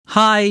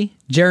Hi,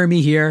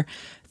 Jeremy here.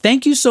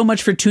 Thank you so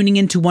much for tuning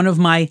in to one of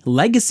my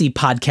Legacy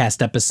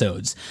podcast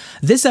episodes.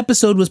 This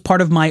episode was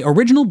part of my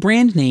original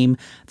brand name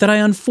that I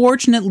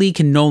unfortunately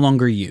can no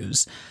longer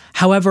use.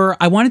 However,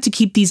 I wanted to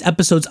keep these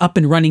episodes up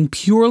and running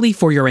purely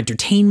for your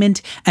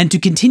entertainment and to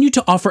continue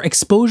to offer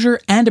exposure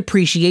and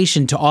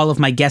appreciation to all of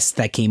my guests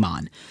that came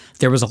on.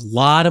 There was a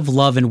lot of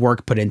love and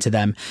work put into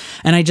them,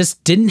 and I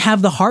just didn't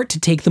have the heart to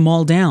take them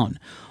all down.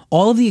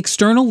 All of the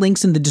external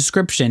links in the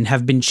description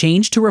have been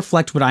changed to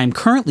reflect what I am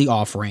currently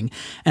offering,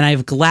 and I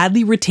have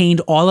gladly retained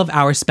all of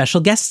our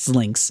special guests'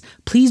 links.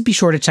 Please be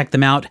sure to check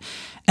them out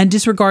and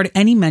disregard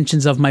any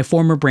mentions of my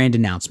former brand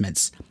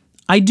announcements.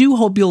 I do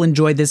hope you'll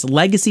enjoy this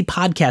Legacy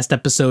podcast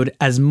episode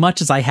as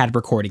much as I had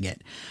recording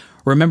it.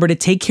 Remember to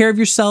take care of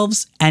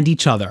yourselves and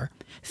each other.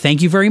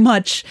 Thank you very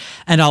much,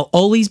 and I'll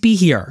always be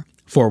here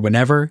for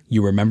whenever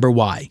you remember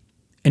why.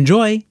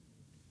 Enjoy!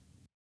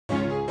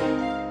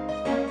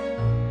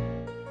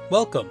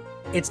 Welcome.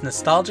 It's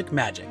Nostalgic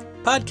Magic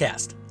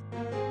Podcast.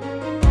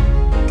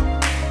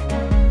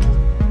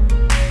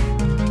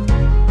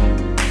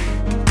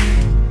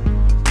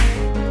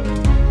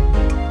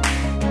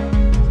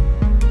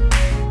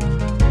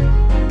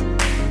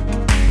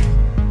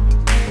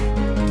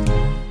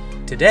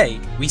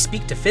 Today, we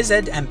speak to phys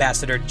ed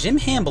ambassador Jim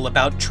Hamble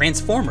about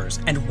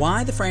Transformers and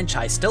why the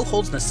franchise still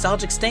holds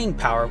nostalgic staying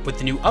power with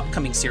the new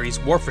upcoming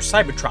series War for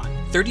Cybertron,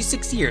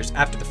 36 years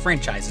after the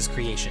franchise's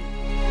creation.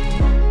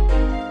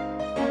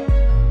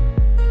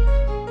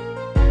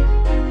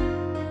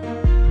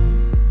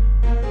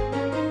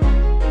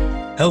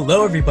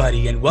 Hello,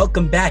 everybody, and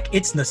welcome back.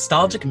 It's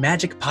Nostalgic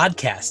Magic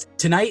Podcast.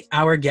 Tonight,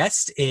 our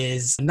guest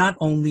is not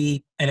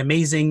only an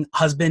amazing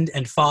husband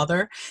and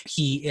father,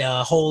 he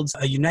holds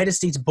a United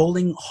States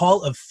Bowling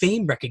Hall of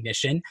Fame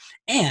recognition,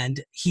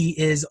 and he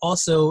is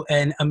also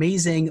an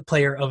amazing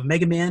player of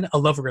Mega Man, a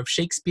lover of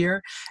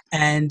Shakespeare,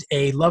 and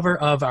a lover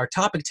of our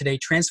topic today,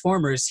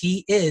 Transformers.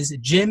 He is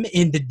Jim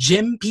in the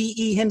Jim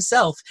PE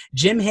himself,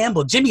 Jim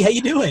Hamble. Jimmy, how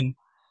you doing?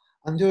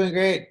 I'm doing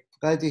great.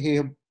 Glad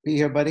to be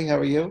here, buddy. How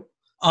are you?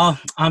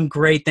 I'm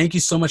great. Thank you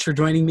so much for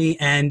joining me.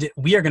 And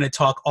we are going to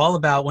talk all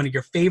about one of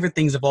your favorite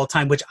things of all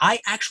time, which I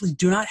actually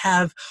do not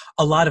have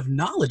a lot of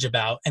knowledge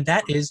about, and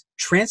that is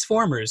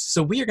Transformers.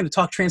 So we are going to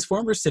talk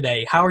Transformers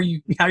today. How are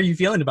you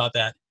feeling about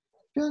that?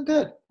 Feeling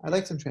good. I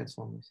like some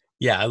Transformers.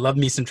 Yeah, I love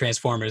me some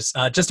Transformers.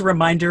 Just a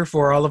reminder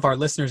for all of our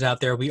listeners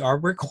out there, we are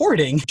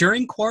recording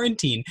during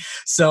quarantine.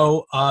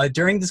 So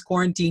during this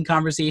quarantine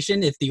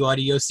conversation, if the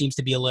audio seems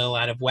to be a little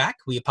out of whack,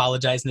 we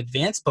apologize in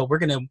advance, but we're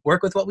going to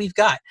work with what we've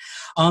got.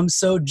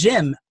 So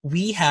Jim,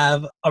 we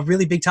have a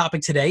really big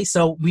topic today.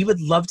 So we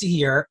would love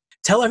to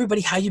tell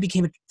everybody how you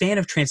became a fan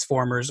of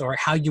Transformers or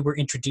how you were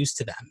introduced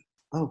to them.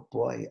 Oh,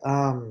 boy.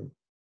 I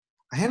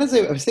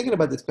was thinking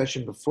about this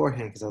question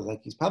beforehand because I was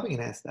like, he's probably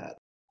going to ask that.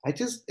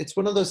 It's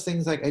one of those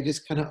things like I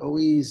just kind of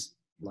always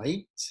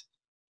liked.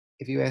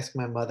 If you ask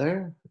my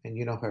mother, and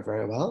you know her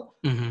very well,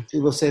 she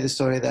will say the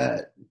story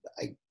that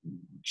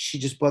she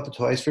just bought the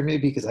toys for me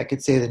because I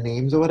could say the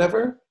names or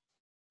whatever.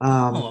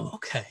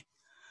 Okay.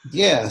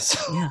 Yeah,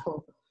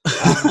 so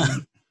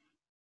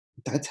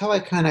that's how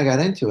I kind of got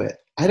into it.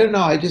 I don't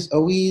know. I guess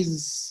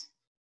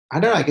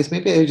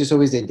maybe I just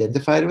always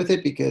identified with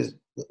it because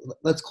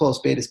let's call a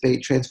spade a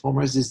spade.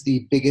 Transformers is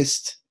the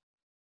biggest.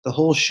 The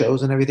whole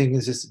shows and everything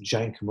is just a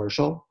giant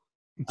commercial.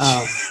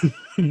 Yes.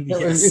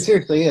 It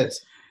seriously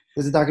is.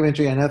 There's a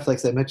documentary on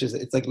Netflix that mentions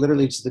it's like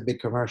literally just a big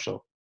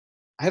commercial.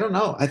 I don't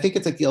know. I think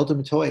it's like the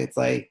ultimate toy. It's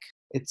like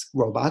it's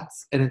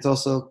robots and it's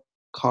also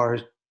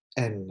cars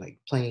and like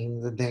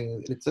planes and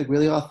things. It's like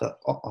really awesome.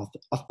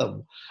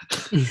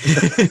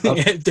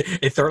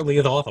 It thoroughly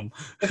is awesome.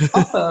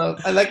 Awesome.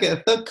 I like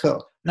it. It's so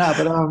cool. No,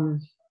 but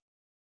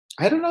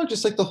I don't know.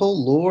 Just like the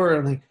whole lore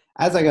and like.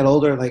 As I got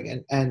older, like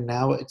and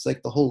now it's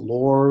like the whole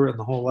lore and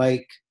the whole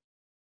like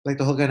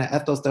the whole kind of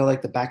ethos there,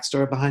 like the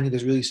backstory behind it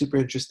is really super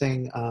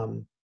interesting.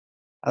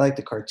 I like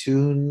the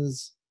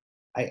cartoons.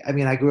 I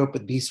mean, I grew up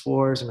with Beast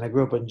Wars. I mean, I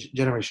grew up on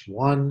Generation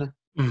 1.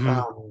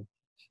 I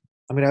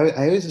mean, I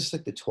always just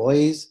like the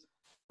toys.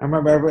 I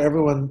remember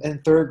everyone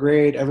in third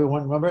grade,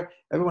 everyone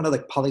had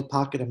like Polly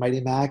Pocket and Mighty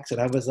Max, and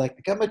I was like,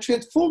 I got my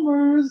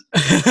Transformers.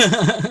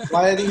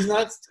 Why are these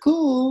not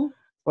cool?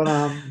 But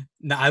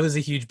no, I was a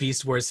huge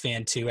Beast Wars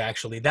fan too,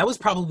 actually. That was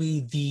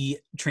probably the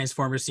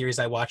Transformers series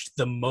I watched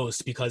the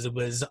most because it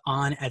was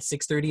on at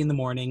 6:30 in the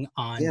morning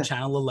on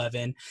Channel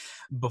 11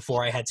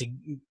 before I had to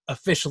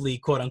officially,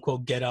 quote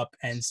unquote, get up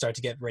and start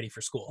to get ready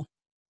for school.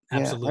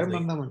 Absolutely. Yeah, I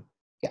remember that one.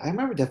 Yeah, I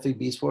remember definitely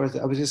Beast Wars.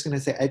 I was just going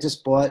to say, I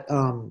just bought,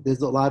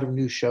 there's a lot of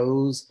new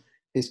shows.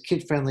 There's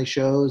kid-friendly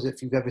shows.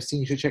 If you've ever seen,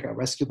 you should check out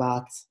Rescue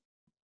Bots.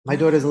 My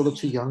daughter's a little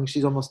too young.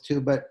 She's almost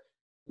 2, but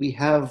we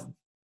have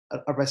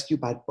a Rescue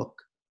Bot book.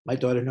 My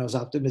daughter knows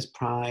Optimus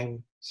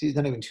Prime. She's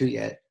not even 2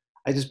 yet.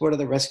 I just bought her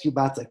the Rescue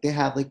Bots. Like they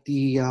have like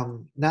the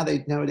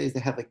nowadays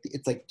they have like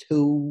it's like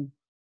 2.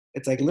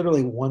 It's like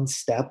literally one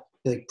step.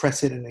 They like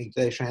press it and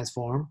they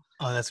transform.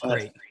 Oh, that's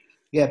great.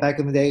 Yeah, back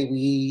in the day,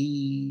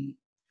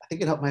 I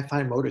think it helped my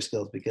fine motor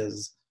skills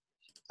because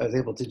I was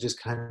able to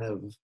just kind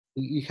of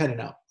you kind of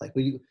know like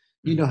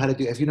You know how to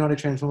do. If you know how to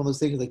transform all those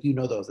things, like you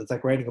know those. It's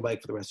like riding a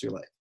bike for the rest of your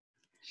life.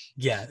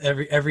 Yeah,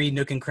 every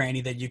nook and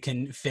cranny that you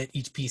can fit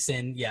each piece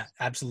in. Yeah,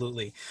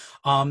 absolutely.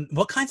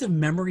 What kinds of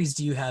memories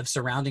do you have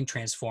surrounding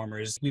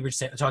Transformers? We were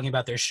talking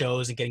about their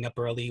shows and getting up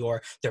early,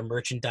 or their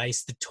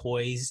merchandise, the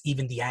toys,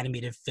 even the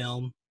animated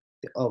film.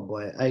 Oh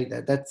boy,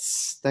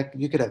 that's that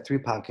you could have 3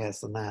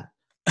 podcasts on that.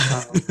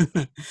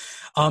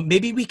 Um,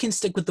 Maybe we can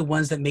stick with the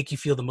ones that make you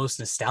feel the most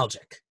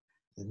nostalgic.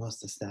 the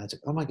most nostalgic.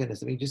 Oh my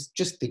goodness! I mean,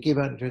 just thinking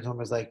about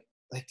Transformers, like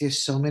there's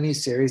so many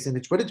series, and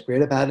it's what it's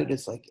great about it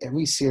is like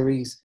every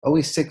series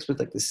always sticks with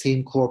like the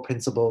same core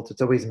principle.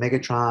 It's always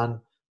Megatron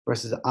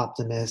versus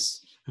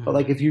Optimus. But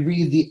like Mhm. if you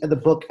read the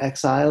book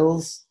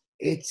Exiles,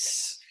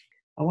 it's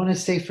I want to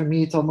say for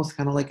me it's almost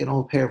kind of like an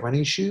old pair of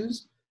running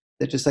shoes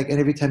that just like and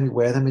every time you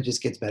wear them it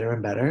just gets better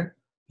and better.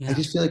 I Yeah.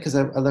 just feel like because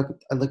I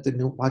look the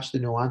new watch the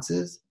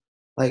nuances.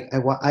 Like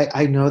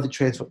I know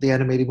the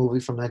animated movie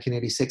from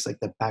 1986 like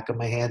the back of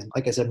my hand.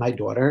 Like I said, my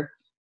daughter,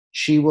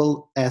 she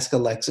will ask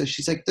Alexa.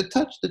 She's like the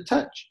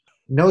touch.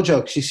 No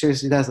joke. She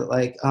seriously does it.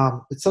 Like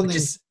it's something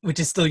Which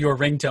is still your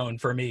ringtone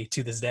for me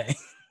to this day.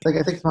 like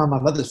I think it's on my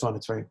mother's phone.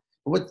 It's right.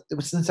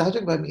 What's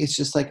nostalgic about me? It's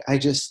just like I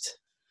just.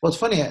 Well, it's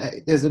funny.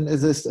 There's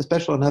this a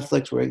special on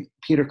Netflix where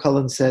Peter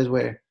Cullen says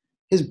where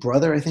his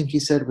brother, I think he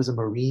said, was a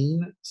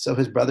Marine. So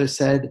his brother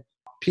said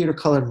Peter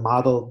Cullen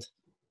modeled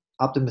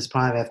Optimus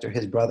Prime after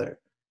his brother.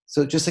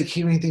 So just like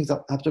hearing things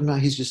up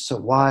Optimus, he's just so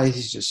wise.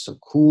 He's just so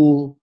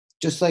cool.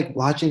 Just like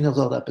watching those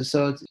old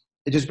episodes,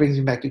 it just brings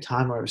me back to a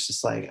time where it was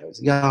just like I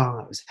was young,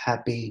 I was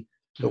happy.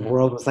 The Mhm.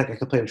 world was like I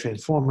could play with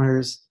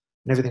Transformers,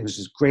 and everything was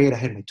just great. I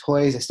had my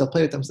toys. I still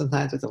play with them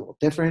sometimes. It's a little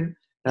different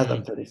now that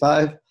I'm Mhm.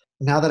 35.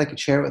 Now that I could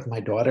share it with my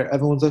daughter,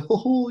 everyone's like,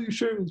 "Oh, you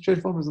share it with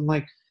Transformers?" I'm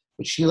like,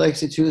 but she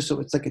likes it too. So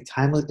it's like a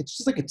timeless. It's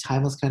just like a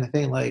timeless kind of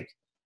thing. Like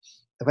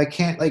if I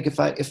can't like if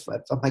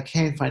I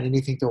can't find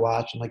anything to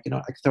watch, I'm like,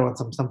 I could throw on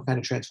some kind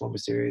of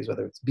Transformers series,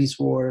 whether it's Beast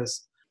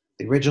Wars,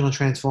 the original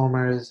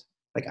Transformers.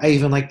 Like I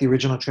even like the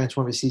original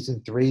Transformers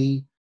season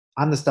 3.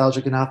 I'm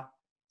nostalgic enough.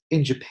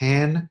 In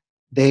Japan,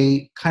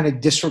 they kind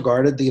of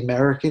disregarded the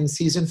American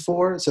season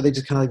 4, so they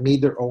just kind of like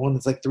made their own.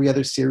 It's like 3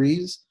 other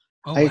series.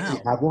 Oh I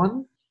actually wow. have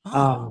one.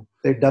 Oh.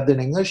 They're dubbed in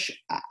English.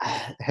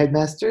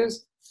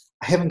 Headmasters.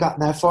 I haven't gotten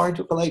that far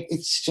into it, but like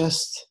it's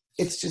just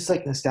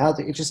like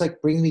nostalgic. It's just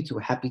like bringing me to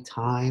a happy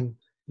time,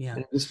 Yeah.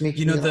 and it just makes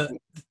You me know,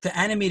 like, the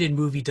animated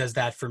movie does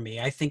that for me.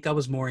 I think I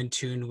was more in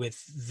tune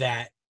with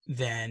that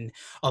than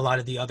a lot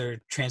of the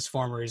other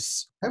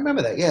Transformers I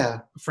remember that. Yeah.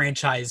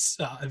 franchise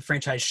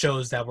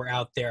shows that were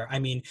out there. I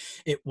mean,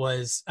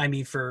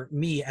 for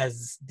me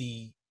as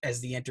the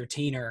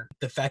entertainer,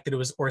 the fact that it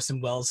was Orson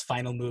Welles'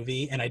 final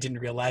movie and I didn't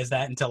realize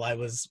that until I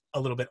was a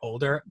little bit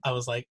older. I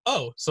was like,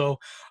 oh, so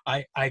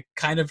I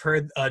kind of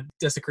heard a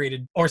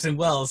desecrated Orson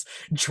Welles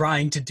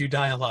trying to do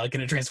dialogue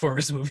in a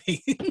Transformers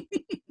movie.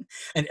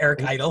 And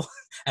Eric Idle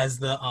as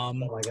the Oh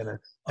my goodness.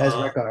 As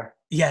uh Rekar.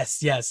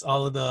 yes,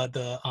 all of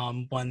the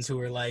ones who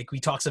were like, we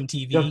talk some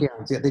TV.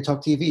 Junkions. Yeah, they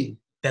talk TV.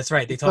 That's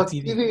right, They they talk talk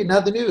TV. TV,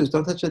 not the news.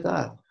 Don't touch the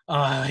dial. Oh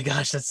my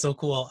gosh, that's so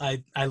cool.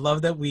 I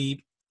love that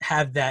we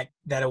have that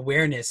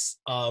awareness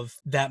of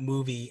that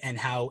movie and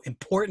how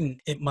important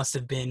it must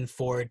have been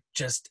for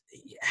just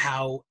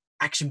how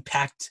action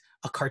packed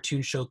a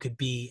cartoon show could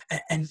be.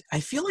 And I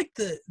feel like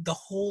the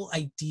whole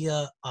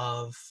idea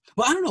of,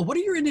 well, I don't know, what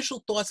are your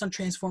initial thoughts on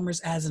Transformers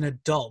as an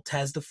adult?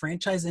 Has the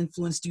franchise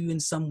influenced you in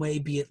some way,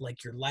 be it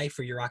like your life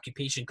or your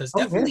occupation? Because Oh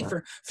yeah.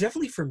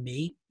 definitely for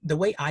me, the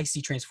way I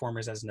see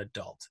Transformers as an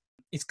adult,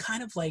 it's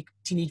kind of like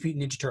Teenage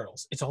Mutant Ninja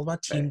Turtles. It's all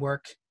about Right.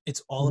 teamwork.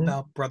 It's all Mm-hmm.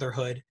 about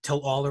brotherhood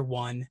till all are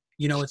one.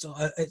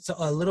 It's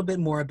a little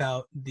bit more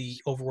about the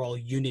overall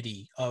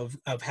unity of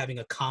having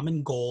a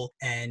common goal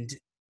and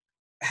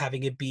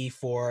having it be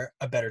for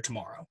a better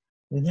tomorrow.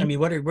 I Mm-hmm. mean,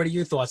 what are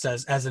your thoughts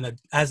as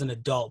an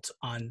adult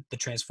on the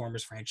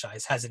Transformers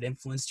franchise? Has it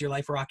influenced your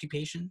life or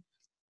occupation?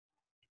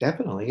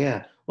 Definitely.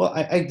 Yeah. Well,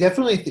 I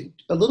definitely think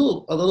a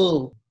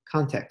little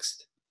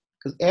context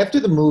because after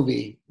the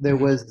movie, there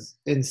Hmm. was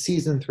in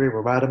season 3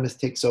 where Rodimus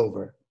takes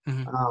over,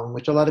 Hmm.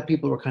 which a lot of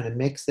people were kind of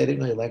mixed. They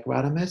didn't really like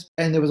Rodimus,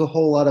 and there was a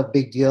whole lot of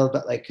big deal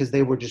about like because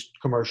they were just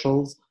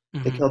commercials.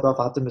 They Hmm. killed off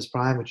Optimus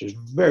Prime, which is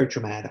very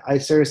traumatic. I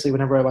seriously,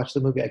 whenever I watch the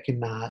movie, I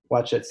cannot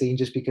watch that scene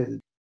just because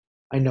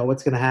I know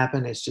what's going to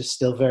happen. It's just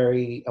still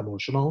very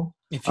emotional.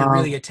 If you're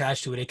really Um,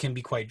 attached to it, it can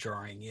be quite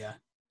jarring. Yeah.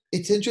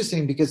 it's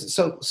interesting because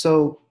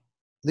so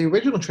the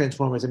original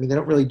Transformers. I mean, they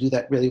don't really do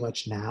that really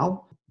much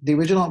now. The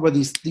original were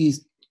these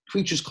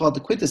creatures called the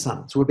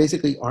Quintessons, who were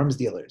basically arms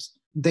dealers.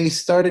 They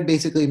started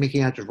basically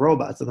making out just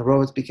robots, and the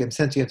robots became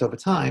sentient over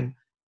time.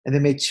 And they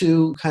made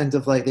two kinds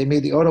of like they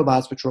made the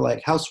Autobots, which were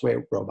like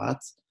houseware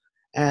robots,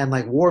 and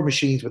like war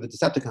machines were the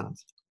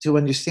Decepticons. To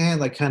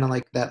understand like kind of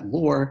like that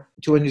lore,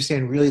 to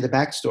understand really the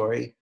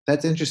backstory,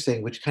 that's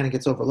interesting, which kind of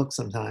gets overlooked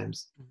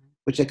sometimes. Mhm.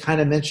 Which I kind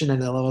of mentioned in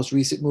the most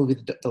recent movie,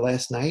 The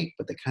Last Night,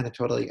 but they kind of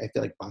totally, I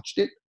feel like, botched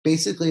it.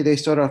 Basically, they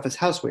started off as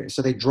housewares.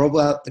 So they drove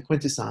out the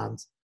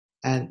Quintessons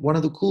And one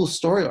of the cool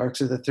story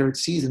arcs of the third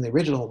season, the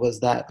original, was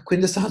that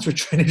Quintessons were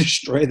trying to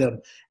destroy them,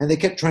 and they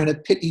kept trying to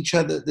pit each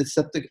other.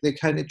 They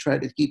kind of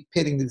tried to keep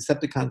pitting the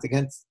Decepticons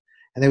against,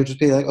 and they would just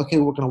be like, "Okay,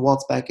 we're going to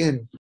waltz back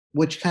in,"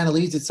 which kind of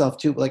leads itself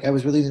to, like, I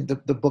was reading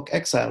the book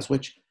Exiles,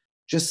 which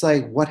just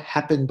like what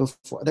happened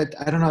before that.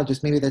 I don't know,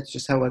 just maybe that's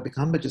just how I've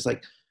become, but just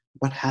like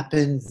what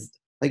happens.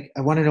 Like,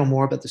 I want to know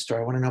more about the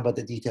story. I want to know about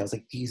the details.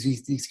 Like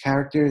these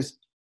characters.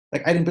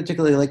 Like, I didn't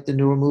particularly like the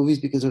newer movies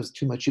because there was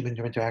too much human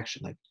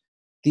interaction. Like,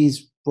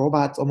 these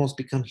robots almost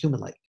become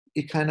human-like.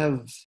 It kind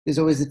of there's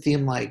always a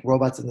theme like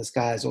robots in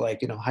disguise or like,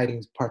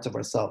 hiding parts of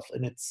ourselves.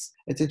 And it's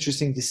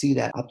interesting to see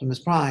that Optimus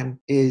Prime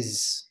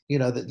is,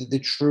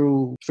 the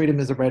true freedom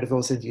is the right of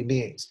all sentient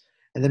beings.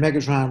 And the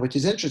Megatron, which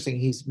is interesting,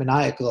 he's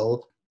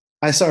maniacal.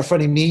 I saw a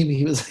funny meme.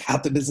 He was like,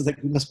 Optimus is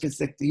like, we must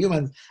protect the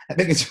humans. And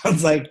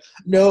Megatron's like,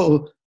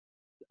 no,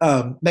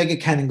 Mega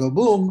Cannon go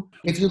boom.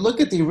 If you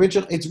look at the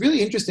original, it's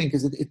really interesting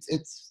because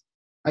it's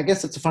I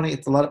guess it's funny.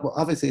 It's a lot of, well,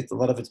 obviously it's a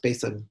lot of it's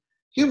based on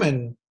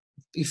human.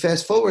 You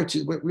fast forward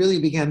to what really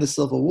began the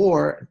Civil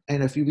War,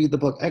 and if you read the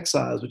book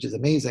Exiles, which is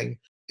amazing,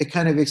 it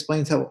kind of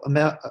explains how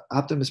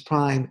Optimus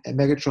Prime and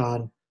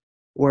Megatron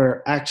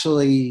were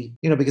actually,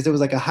 because there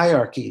was like a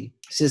hierarchy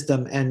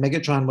system, and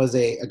Megatron was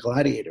a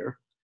gladiator,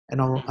 and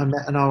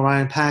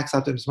Orion Pax,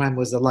 Optimus Prime,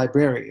 was a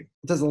librarian.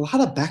 There's a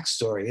lot of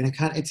backstory, and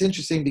it's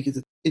interesting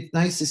because it's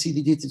nice to see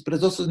the details, but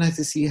it's also nice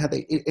to see how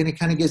and it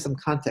kind of gives them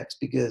context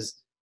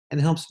and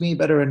it helps me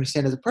better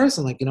understand as a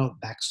person, like,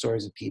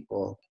 backstories of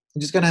people. I'm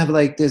just going to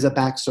have there's a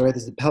backstory.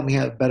 Help me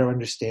have a better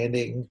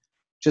understanding,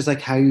 just like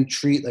how you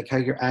treat, like how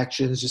your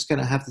actions, just going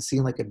to have to see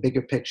like a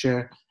bigger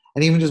picture.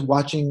 And even just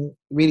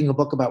reading a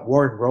book about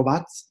war and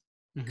robots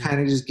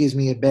kind of just gives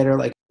me a better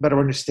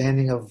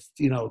understanding of,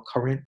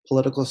 current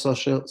political,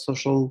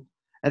 social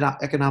and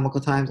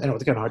economical times. I know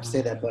it's kind of hard to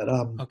say that, but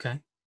okay.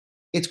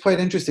 It's quite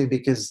interesting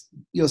because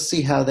you'll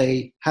see how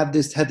they had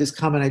this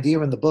common idea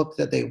in the book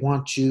that they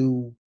want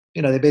to,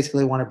 they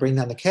basically want to bring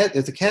down the caste.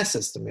 It's a caste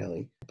system,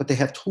 really. But they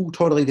have two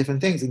totally different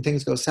things. And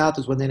things go south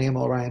is when they name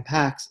Orion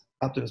Pax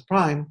Optimus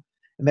Prime.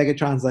 And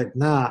Megatron's like,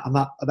 nah, I'm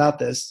not about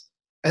this.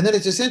 And then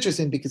it's just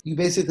interesting because you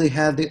basically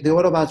have the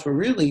Autobots were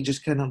really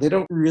just they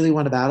don't really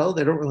want to battle.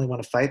 They don't really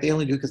want to fight. They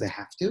only do because they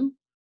have to.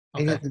 Okay.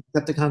 And yet the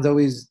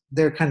Decepticons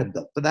they're kind of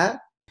built for that.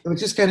 So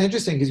it's just kind of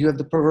interesting because you have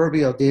the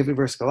proverbial David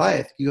versus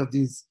Goliath. You have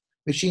these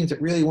machines that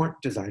really weren't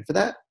designed for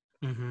that.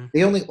 Mm-hmm.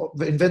 They only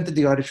invented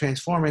the art of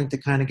transforming to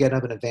kind of get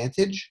up an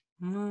advantage.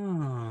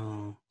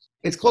 Oh.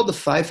 It's called the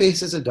Five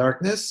Faces of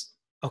Darkness.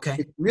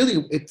 Okay.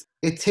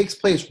 It takes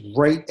place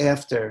right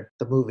after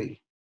the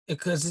movie.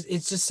 Because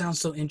it just sounds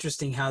so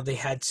interesting how they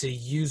had to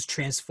use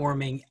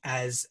transforming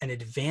as an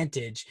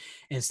advantage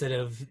instead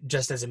of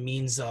just as a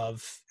means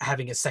of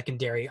having a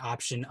secondary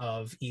option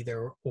of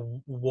either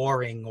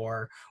warring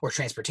or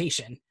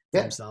transportation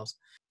for themselves.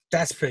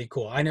 That's pretty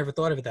cool. I never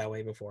thought of it that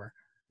way before.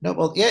 No,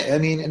 well, yeah, I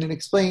mean, and it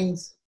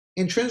explains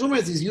in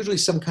Transformers, there's usually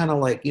some kind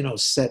of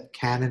set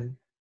canon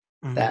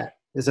that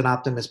is an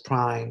Optimus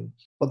Prime,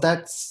 but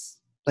that's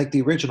like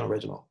the original.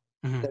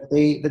 That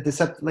the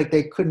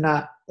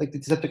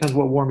Decepticons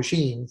were war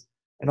machines,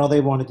 and all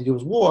they wanted to do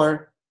was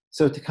war.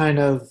 So to kind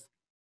of,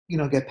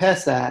 get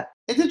past that,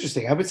 it's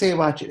interesting. I would say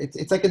watch it.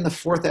 It's like in the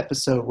fourth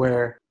episode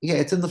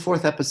it's in the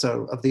fourth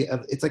episode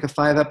it's like a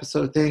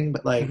 5-episode thing,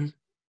 but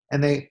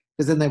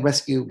because then they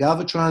rescue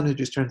Galvatron, who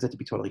just turns out to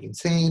be totally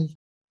insane.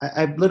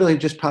 I literally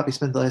just probably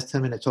spent the last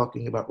 10 minutes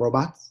talking about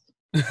robots.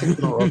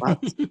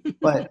 Robots.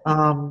 But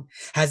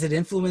has it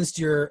influenced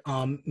your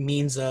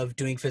means of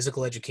doing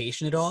physical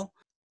education at all?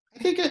 I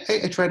think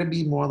I try to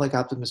be more like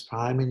Optimus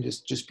Prime, and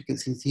just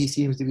because he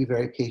seems to be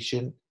very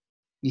patient,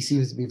 he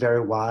seems to be very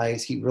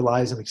wise. He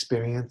relies on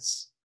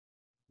experience.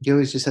 He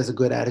always just has a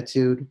good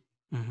attitude.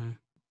 Mm-hmm.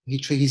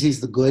 He sees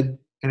the good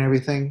in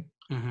everything.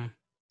 Mm-hmm.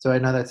 So I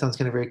know that sounds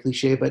kind of very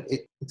cliche, but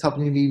it's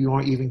helping me be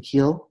more even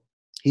keel.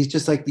 He's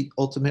just like the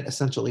ultimate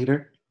essential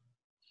leader.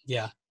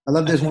 Yeah. I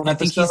love this one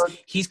episode. I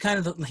think he's kind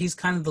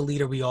of the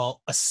leader we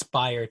all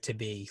aspire to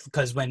be,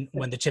 because when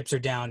the chips are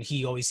down,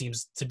 he always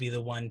seems to be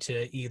the one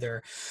to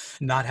either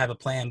not have a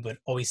plan but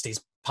always stays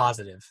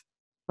positive.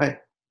 Right.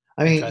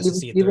 I mean,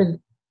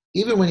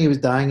 even when he was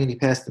dying and he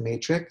passed the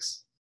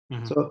Matrix.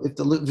 Mm-hmm. So if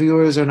the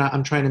viewers are not,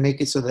 I'm trying to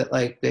make it so that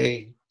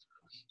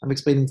I'm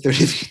explaining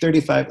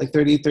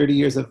 30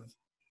 years of,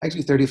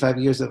 actually 35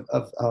 years of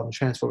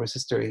Transformers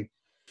history.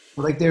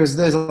 But there's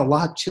a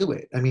lot to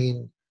it. I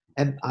mean,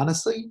 and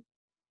honestly,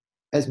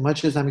 as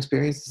much as I'm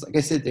experienced, like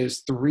I said, there's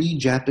 3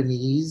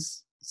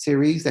 Japanese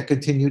series that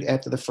continued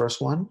after the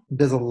first one.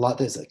 There's a lot.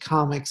 There's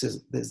comics. There's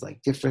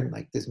different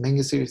there's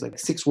manga series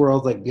 6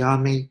 Worlds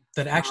Beyond Me.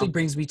 That actually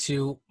brings me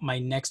to my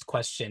next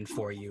question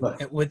for you.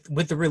 Right.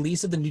 With the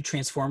release of the new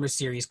Transformers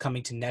series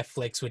coming to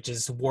Netflix, which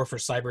is War for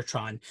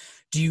Cybertron,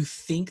 do you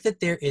think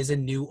that there is a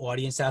new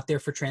audience out there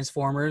for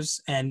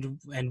Transformers, and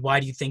why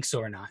do you think so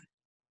or not?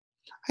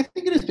 I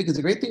think it is, because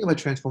the great thing about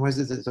Transformers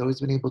is it's always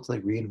been able to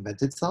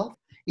reinvent itself.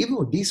 Even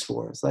with Beast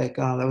Wars, that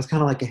was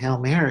kind of like a Hail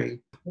Mary.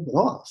 Pulled it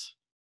off.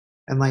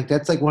 And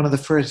that's one of the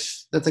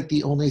first, that's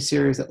the only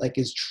series that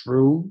is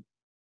true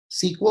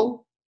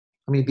sequel.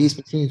 I mean, Beast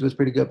Machines was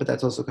pretty good, but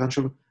that's also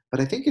controversial.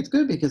 But I think it's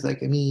good because,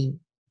 like, I mean,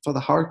 for the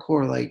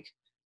hardcore, like,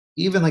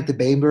 even like the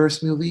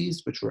Bayverse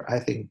movies, which were, I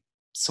think,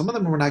 some of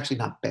them were actually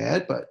not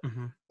bad, but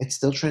it's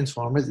still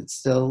Transformers. It's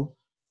still,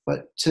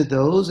 but to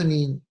those, I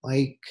mean,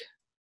 like,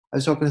 I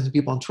was talking to some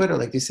people on Twitter,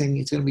 like, they're saying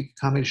it's going to be a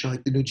combination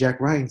like the new Jack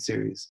Ryan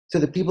series. To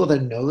the people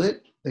that know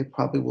it, they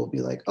probably will be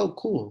like, oh,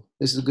 cool,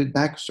 this is a good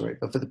backstory.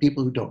 But for the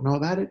people who don't know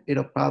about it,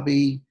 it'll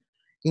probably,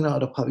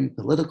 it'll probably be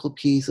a political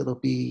piece. It'll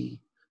be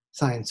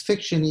science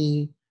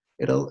fiction-y.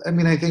 I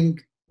mean, I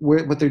think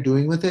what they're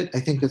doing with it, I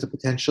think there's a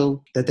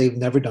potential that they've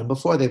never done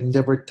before. They've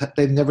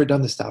never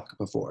done this topic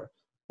before,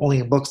 only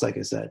in books, like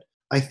I said.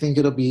 I think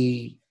it'll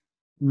be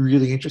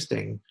really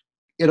interesting.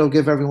 It'll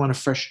give everyone a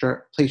fresh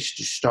place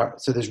to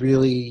start. So there's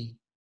really,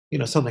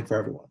 something for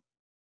everyone.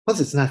 Plus,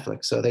 it's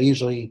Netflix, so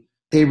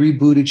they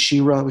rebooted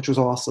She-Ra, which was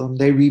awesome.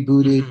 They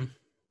rebooted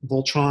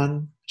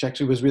Voltron, which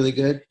actually was really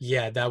good.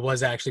 Yeah, that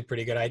was actually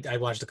pretty good. I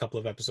watched a couple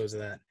of episodes of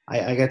that.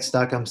 I got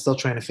stuck. I'm still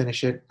trying to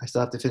finish it. I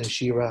still have to finish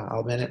She-Ra.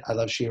 I'll admit it. I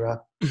love She-Ra.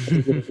 I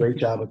think they did a great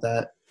job with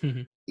that.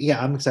 Yeah,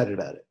 I'm excited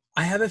about it.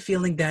 I have a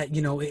feeling that,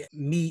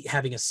 me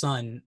having a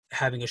son,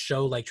 having a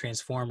show like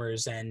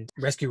Transformers and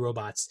Rescue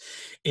Robots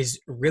is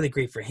really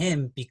great for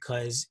him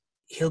because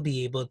he'll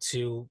be able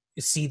to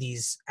see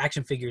these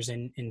action figures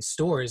in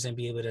stores and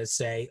be able to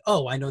say,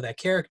 oh, I know that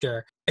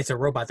character. It's a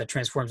robot that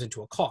transforms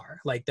into a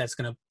car. Like, that's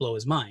going to blow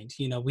his mind.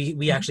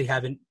 We actually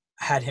haven't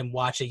had him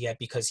watch it yet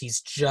because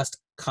he's just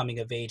coming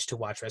of age to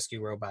watch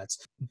Rescue Robots.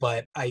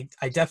 But I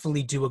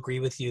definitely do agree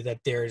with you that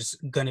there's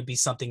going to be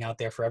something out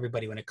there for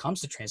everybody when it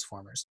comes to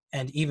Transformers.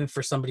 And even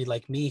for somebody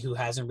like me who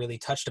hasn't really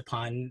touched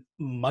upon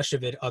much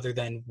of it other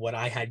than what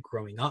I had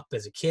growing up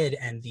as a kid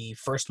and the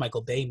first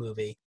Michael Bay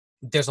movie,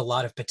 there's a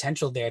lot of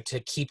potential there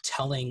to keep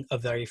telling a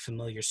very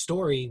familiar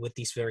story with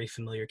these very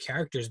familiar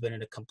characters, but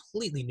in a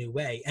completely new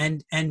way.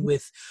 And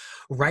with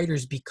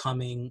writers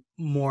becoming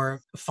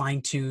more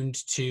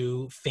fine-tuned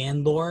to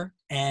fan lore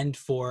and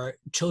for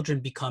children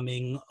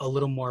becoming a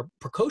little more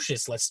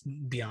precocious, let's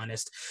be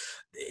honest,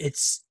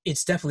 it's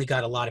definitely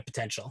got a lot of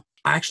potential.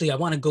 Actually, I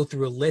want to go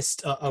through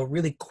a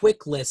really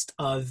quick list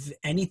of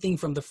anything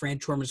from the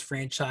Transformers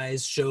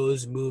franchise,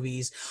 shows,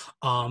 movies,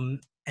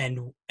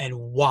 and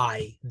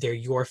why they're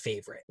your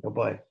favorite. Oh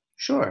boy,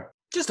 sure.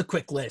 Just a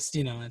quick list,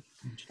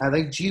 I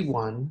like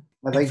G1.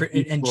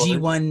 And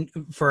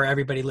G1 for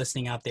everybody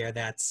listening out there.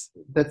 That's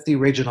the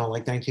original,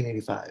 like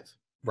 1985.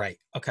 Right.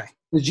 Okay.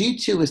 The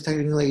G2 is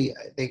technically,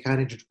 they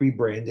kind of just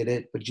rebranded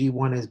it, but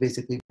G1 is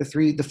basically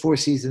the 4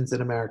 seasons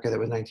in America that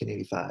was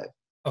 1985.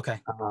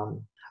 Okay.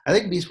 I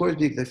like Beast Wars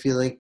because I feel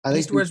like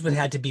Beast Wars would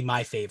had to be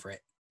my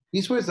favorite.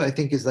 Beast Wars, I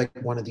think, is like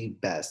one of the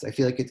best. I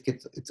feel like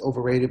it's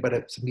overrated,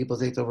 but some people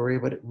say it's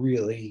overrated, but it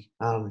really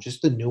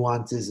just the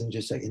nuances and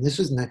just like, and this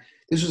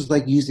was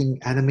like using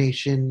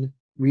animation,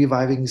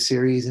 reviving the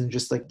series, and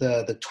just like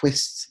the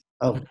twists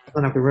of,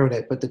 I'm not gonna ruin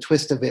it, but the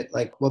twist of it,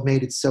 like what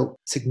made it so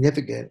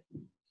significant.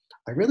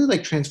 I really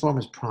like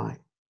Transformers Prime.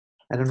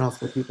 I don't know if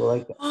the people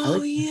like that.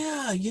 Oh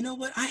yeah, you know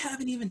what? I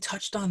haven't even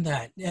touched on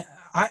that. Yeah,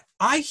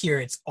 I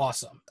hear it's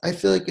awesome. I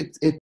feel like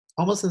it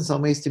almost in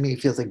some ways to me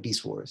it feels like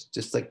Beast Wars.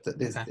 Just like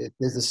there's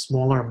a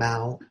smaller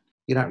amount.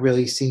 You're not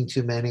really seeing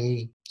too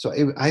many. So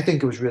I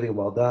think it was really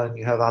well done.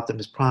 You have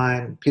Optimus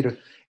Prime, Peter.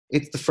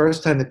 It's the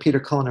first time that Peter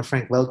Cullen and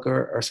Frank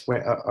Welker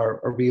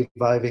are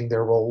reviving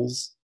their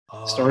roles.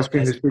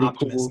 Starscream is pretty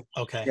Optimus. cool.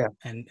 Okay. Yeah.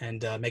 And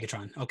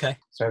Megatron. Okay.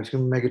 Starscream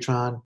and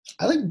Megatron.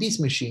 I like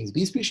Beast Machines.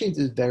 Beast Machines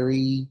is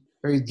very,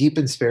 very deep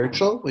and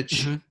spiritual,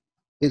 which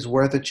is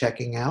worth a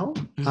checking out.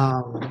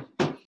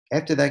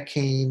 After that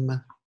came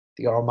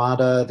the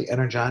Armada, the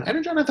Energon.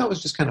 Energon I thought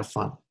was just kind of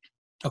fun.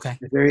 Okay.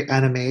 Very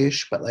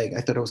anime-ish, but like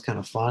I thought it was kind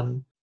of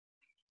fun.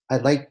 I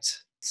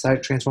liked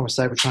Transformers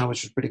Cybertron,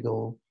 which was pretty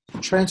cool.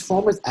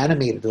 Transformers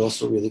Animated is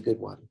also a really good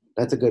one.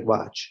 That's a good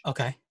watch.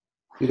 Okay.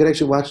 You could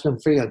actually watch them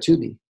free on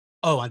Tubi.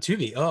 Oh, on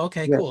Tubi. Oh,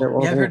 okay, yeah, cool.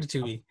 Yeah, I've heard of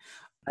Tubi.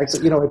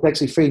 Actually, it's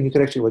actually free, and you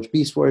could actually watch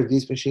Beast Wars,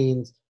 Beast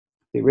Machines,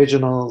 the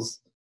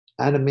originals,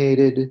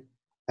 animated.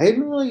 I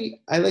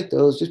like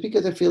those just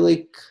because I feel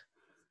like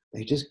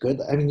they're just good.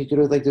 I mean, you could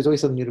like, there's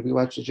always something new to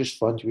rewatch. It's just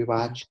fun to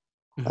rewatch.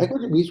 I like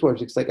watching Beast Wars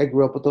because like I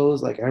grew up with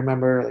those. Like I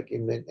remember like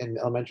in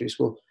elementary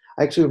school,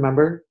 I actually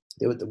remember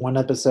there was the one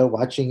episode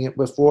watching it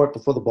before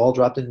the ball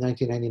dropped in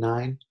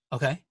 1999.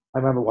 Okay. I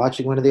remember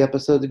watching one of the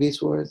episodes of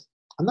Beast Wars.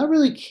 I'm not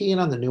really keen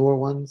on the newer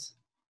ones.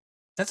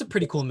 That's a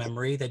pretty cool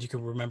memory that you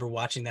can remember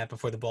watching that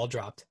before the ball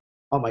dropped.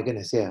 Oh my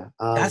goodness, yeah.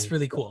 That's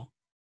really cool.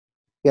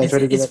 Yeah,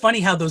 it's funny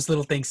how those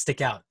little things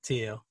stick out to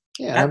you.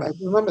 Yeah, I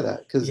remember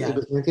that because it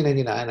was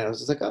 1999. And I was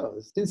just like, oh,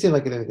 this didn't seem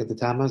like anything at the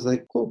time. I was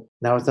like, cool.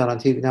 Now it's not on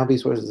TV. Now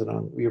Beast Wars isn't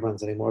on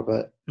reruns anymore.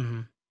 But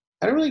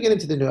I don't really get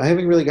into the new. I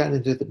haven't really gotten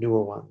into the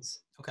newer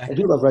ones. Okay. I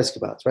do love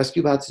Rescue Bots.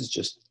 Rescue Bots is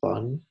just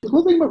fun. The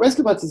cool thing about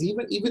Rescue Bots is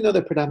even though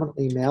they're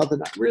predominantly male, they're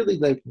not really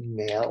like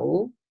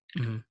male.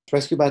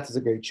 Rescue Bots is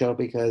a great show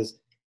because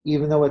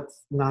even though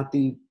it's not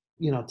the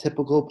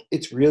typical,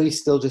 it's really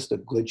still just a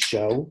good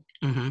show.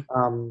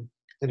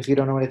 And if you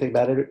don't know anything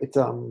about it, it's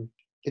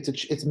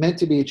it's meant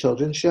to be a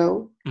children's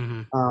show.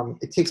 Mm-hmm.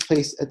 It takes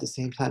place at the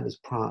same time as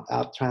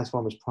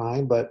Transformers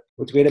Prime, but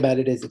what's great about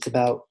it is it's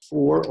about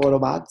 4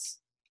 Autobots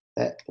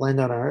that land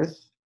on Earth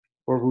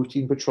for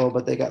routine patrol,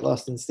 but they got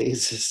lost in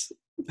stasis.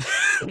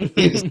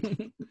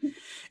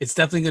 It's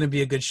definitely going to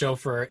be a good show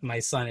for my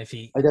son if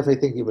he. I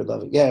definitely think he would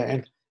love it. Yeah,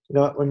 and you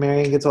know what? When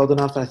Marion gets old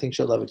enough, I think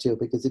she'll love it too,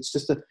 because it's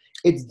just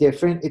it's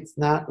different. It's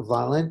not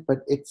violent, but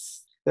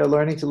they're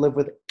learning to live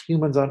with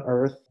humans on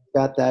Earth.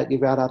 Got that.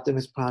 You've got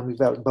Optimus Prime. You've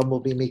got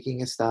Bumblebee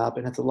making a stop,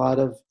 and it's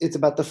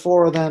about the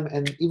 4 of them.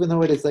 And even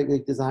though it is like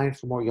designed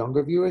for more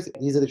younger viewers,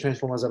 these are the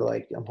Transformers that are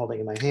like I'm holding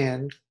in my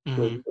hand.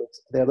 Mm-hmm.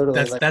 They're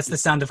literally that's the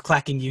sound of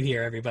clacking you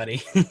hear,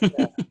 everybody.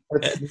 Yeah.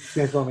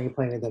 Transforming and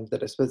playing them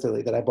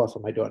that I bought for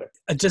my daughter.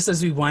 Just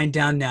as we wind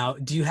down now,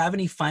 do you have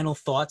any final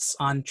thoughts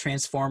on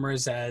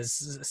Transformers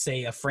as,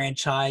 say, a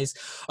franchise,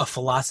 a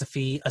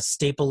philosophy, a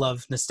staple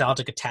of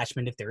nostalgic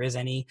attachment, if there is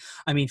any?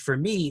 I mean, for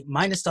me,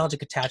 my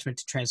nostalgic attachment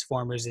to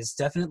Transformers is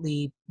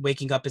definitely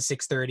waking up at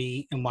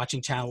 6:30 and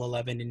watching Channel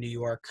 11 in New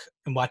York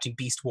and watching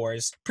Beast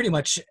Wars pretty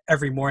much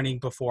every morning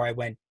before I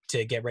went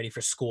to get ready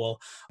for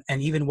school,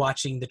 and even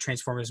watching the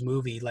Transformers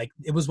movie. Like,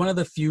 it was one of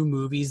the few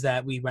movies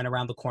that we went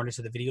around the corner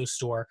to the video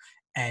store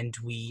and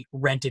we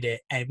rented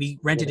it, and we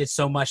rented it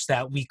so much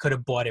that we could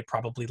have bought it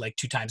probably like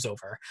 2 times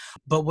over.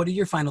 But what are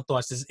your final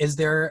thoughts? Is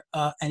there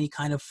any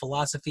kind of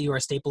philosophy or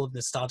a staple of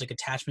nostalgic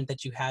attachment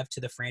that you have to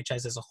the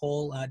franchise as a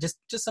whole? Just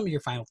some of your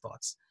final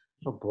thoughts.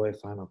 Oh boy,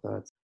 final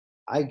thoughts.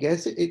 I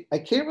guess I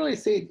can't really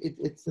say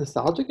it's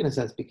nostalgic in a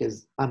sense,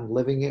 because I'm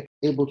living it,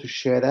 able to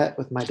share that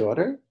with my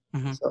daughter.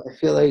 Mm-hmm. So I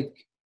feel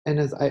like, and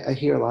as I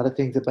hear a lot of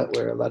things about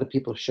where a lot of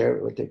people share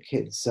it with their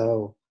kids.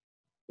 So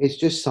it's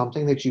just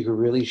something that you could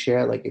really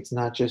share. Like, it's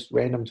not just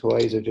random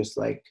toys or just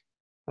like,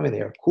 I mean,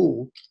 they are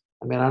cool.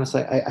 I mean,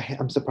 honestly,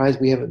 I'm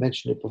surprised we haven't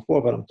mentioned it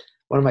before, but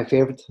one of my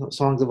favorite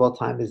songs of all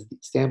time is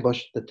Stan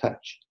Bush, The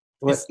Touch.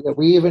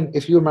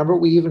 If you remember,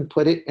 we even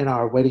put it in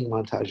our wedding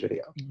montage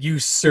video. You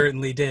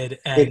certainly did,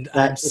 and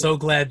I'm so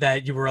glad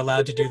that you were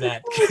allowed to do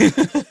that.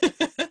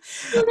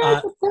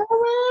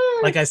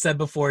 Like I said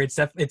before, it's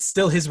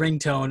still his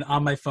ringtone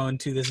on my phone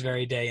to this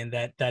very day, and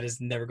that is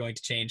never going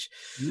to change.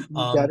 You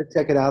got to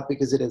check it out,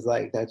 because it is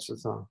like, that's the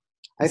song.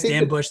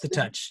 Stan Bush, The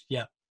Touch.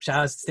 Yeah, shout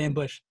out to Stan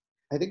Bush.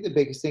 I think the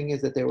biggest thing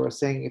is that they were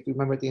saying, if you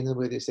remember at the end of the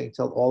movie, they're saying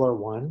till all are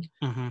one.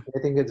 Mm-hmm. I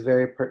think it's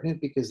very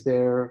pertinent, because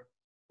the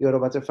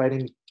Autobots are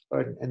fighting,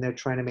 and they're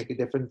trying to make a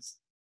difference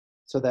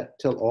so that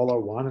till all are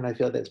one. And I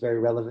feel that's very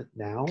relevant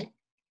now.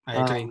 I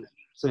agree.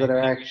 So that our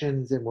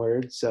actions and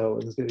words, so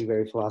it's going to be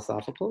very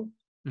philosophical.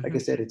 Mm-hmm. Like I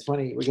said, it's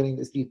funny. We're getting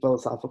this deep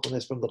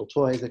philosophicalness from little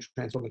toys that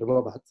transform into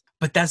robots.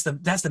 But that's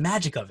the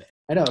magic of it.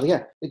 I know,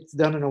 yeah. It's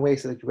done in a way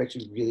so that you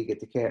actually really get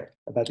to care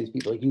about these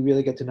people. Like, you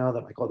really get to know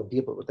them. I call them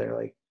people, but they're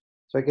like.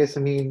 So I guess,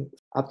 I mean,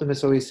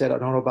 Optimus always said, "I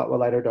don't know about what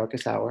light or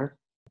darkest hour."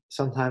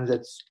 Sometimes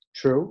that's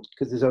true,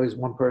 because there's always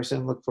one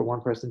person. Look for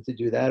one person to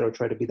do that, or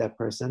try to be that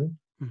person.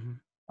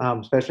 Mm-hmm.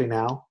 Especially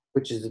now,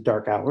 which is a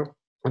dark hour.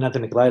 And not to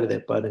make light of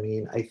it, but I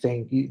mean, I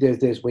think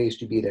there's ways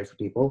to be there for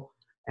people,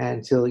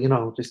 and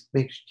to just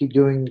keep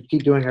doing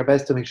our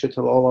best to make sure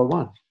till all are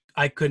one.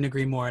 I couldn't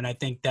agree more, and I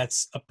think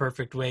that's a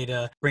perfect way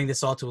to bring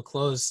this all to a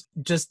close.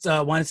 Just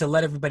wanted to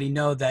let everybody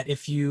know that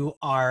if you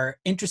are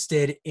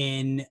interested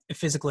in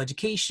physical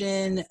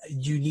education,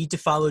 you need to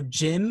follow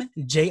Jim,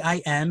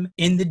 Jim,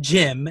 in the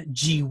gym,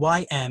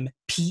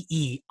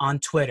 GYMPE, on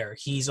Twitter.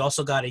 He's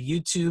also got a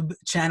YouTube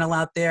channel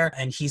out there,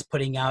 and he's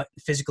putting out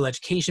physical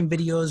education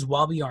videos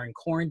while we are in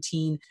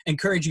quarantine.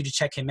 Encourage you to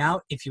check him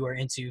out if you are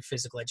into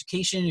physical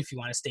education. If you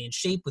want to stay in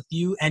shape with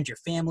you and your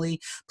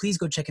family, please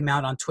go check him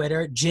out on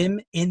Twitter,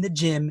 Jim in the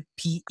gym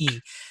PE.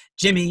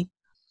 Jimmy,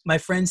 my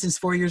friend since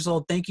 4 years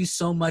old, thank you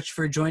so much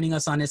for joining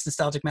us on this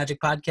Nostalgic Magic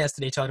podcast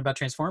today, talking about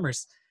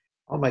Transformers.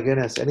 Oh my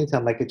goodness,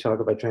 anytime I could talk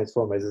about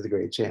Transformers is a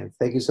great chance.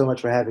 Thank you so much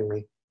for having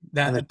me.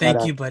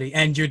 Thank you, buddy.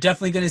 And you're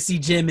definitely going to see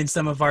Jim in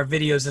some of our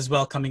videos as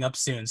well coming up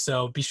soon,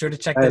 so be sure to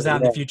check those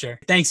out in the future.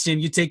 Thanks, Jim.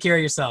 You take care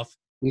of yourself.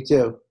 You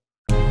too.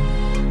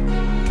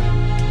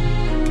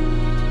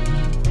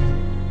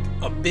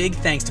 A big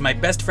thanks to my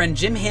best friend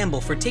Jim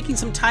Hamble for taking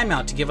some time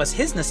out to give us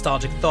his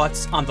nostalgic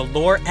thoughts on the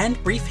lore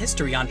and brief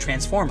history on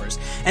Transformers.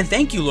 And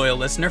thank you, loyal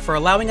listener, for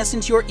allowing us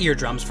into your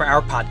eardrums for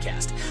our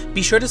podcast.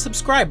 Be sure to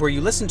subscribe where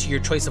you listen to your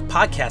choice of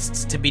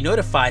podcasts to be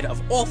notified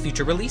of all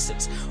future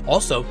releases.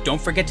 Also, don't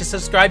forget to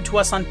subscribe to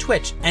us on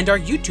Twitch and our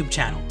YouTube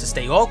channel to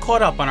stay all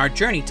caught up on our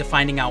journey to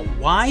finding out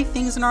why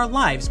things in our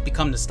lives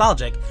become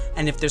nostalgic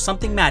and if there's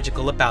something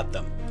magical about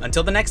them.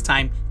 Until the next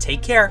time,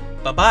 take care.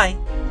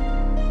 Bye-bye.